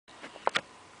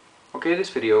Okay,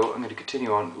 this video I'm going to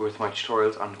continue on with my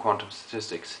tutorials on quantum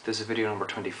statistics. This is video number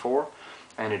 24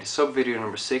 and it is sub-video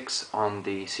number 6 on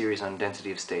the series on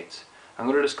density of states. I'm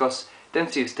going to discuss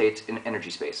density of states in energy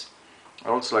space. I'd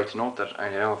also like to note that I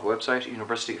now have a website,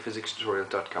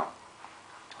 universityphysicstutorial.com.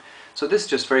 So this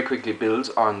just very quickly builds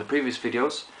on the previous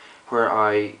videos where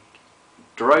I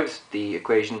derived the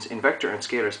equations in vector and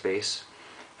scalar space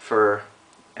for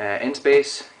n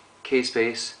space, k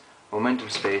space, momentum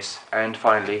space, and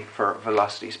finally for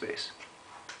velocity space.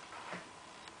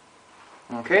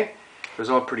 Okay, it was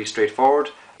all pretty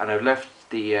straightforward, and I've left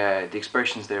the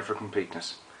expressions there for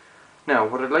completeness. Now,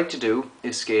 what I'd like to do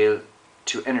is scale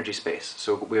to energy space.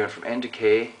 So we went from n to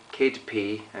k, k to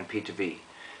p, and p to v.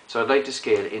 So I'd like to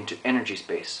scale into energy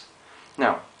space.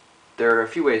 Now, there are a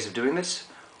few ways of doing this.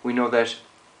 We know that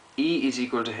E is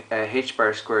equal to h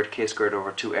bar squared k squared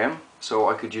over 2m. So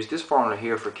I could use this formula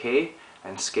here for k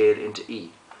and scale into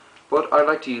E. But I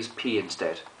like to use P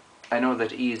instead. I know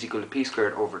that E is equal to P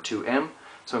squared over 2m,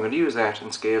 so I'm going to use that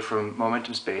and scale from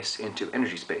momentum space into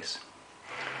energy space.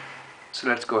 So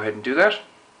let's go ahead and do that.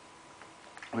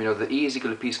 We know that E is equal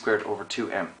to P squared over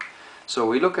 2m. So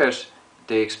we look at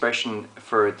the expression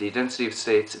for the density of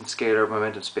states in scalar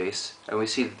momentum space, and we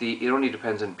see that it only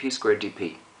depends on P squared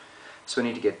dP. So we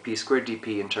need to get P squared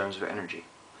dP in terms of energy.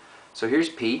 So here's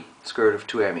P, square root of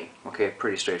 2me. Okay,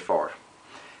 pretty straightforward.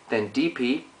 Then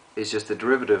dP is just the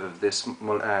derivative of this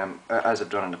as I've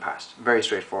done in the past. Very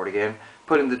straightforward again.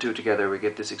 Putting the two together we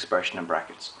get this expression in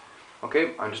brackets.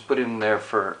 Okay, I'm just putting them there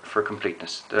for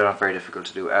completeness. They're not very difficult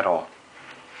to do at all.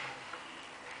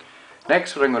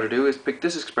 Next, what I'm going to do is pick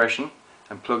this expression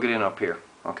and plug it in up here.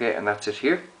 Okay, and that's it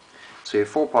here. So you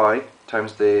have 4 pi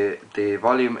times the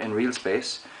volume in real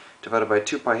space divided by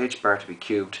 2 pi h bar to be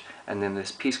cubed, and then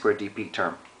this p squared dP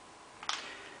term.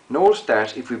 Note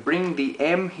that if we bring the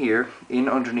m here in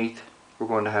underneath, we're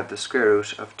going to have the square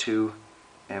root of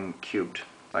 2m cubed,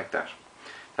 like that.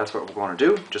 That's what we're going to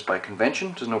do, just by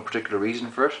convention. There's no particular reason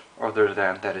for it, other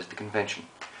than that is the convention.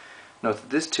 Note that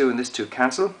this 2 and this 2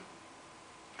 cancel,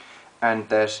 and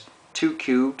that 2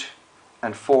 cubed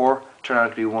and 4 turn out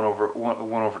to be 1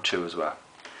 over 2 as well.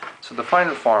 So the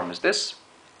final form is this.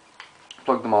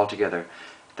 Plug them all together.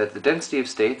 That the density of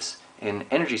states in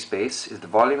energy space is the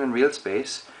volume in real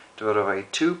space divided by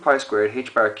 2 pi squared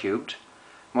h bar cubed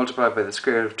multiplied by the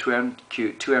square root of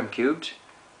 2m cubed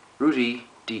root e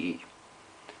dE.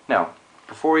 Now,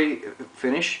 before we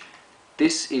finish,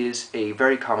 this is a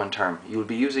very common term. You'll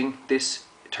be using this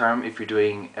term if you're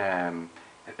doing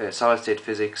solid state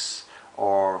physics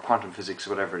or quantum physics,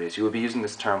 whatever it is. You will be using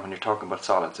this term when you're talking about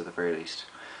solids at the very least.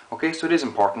 Okay, so it is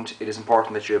important. It is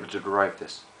important that you're able to derive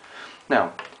this.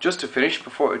 Now, just to finish,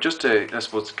 I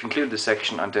suppose, conclude this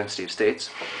section on density of states.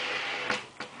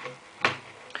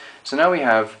 So now we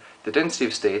have the density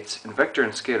of states in vector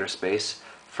and scalar space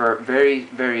for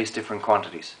various different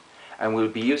quantities, and we'll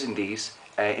be using these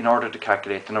in order to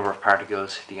calculate the number of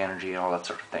particles, the energy, and all that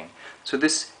sort of thing. So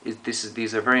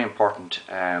these are very important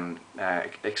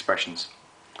expressions.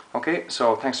 Okay,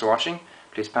 so thanks for watching.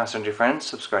 Please pass it on to your friends,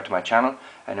 subscribe to my channel,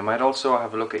 and you might also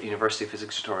have a look at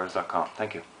universityphysicstutorials.com.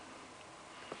 Thank you.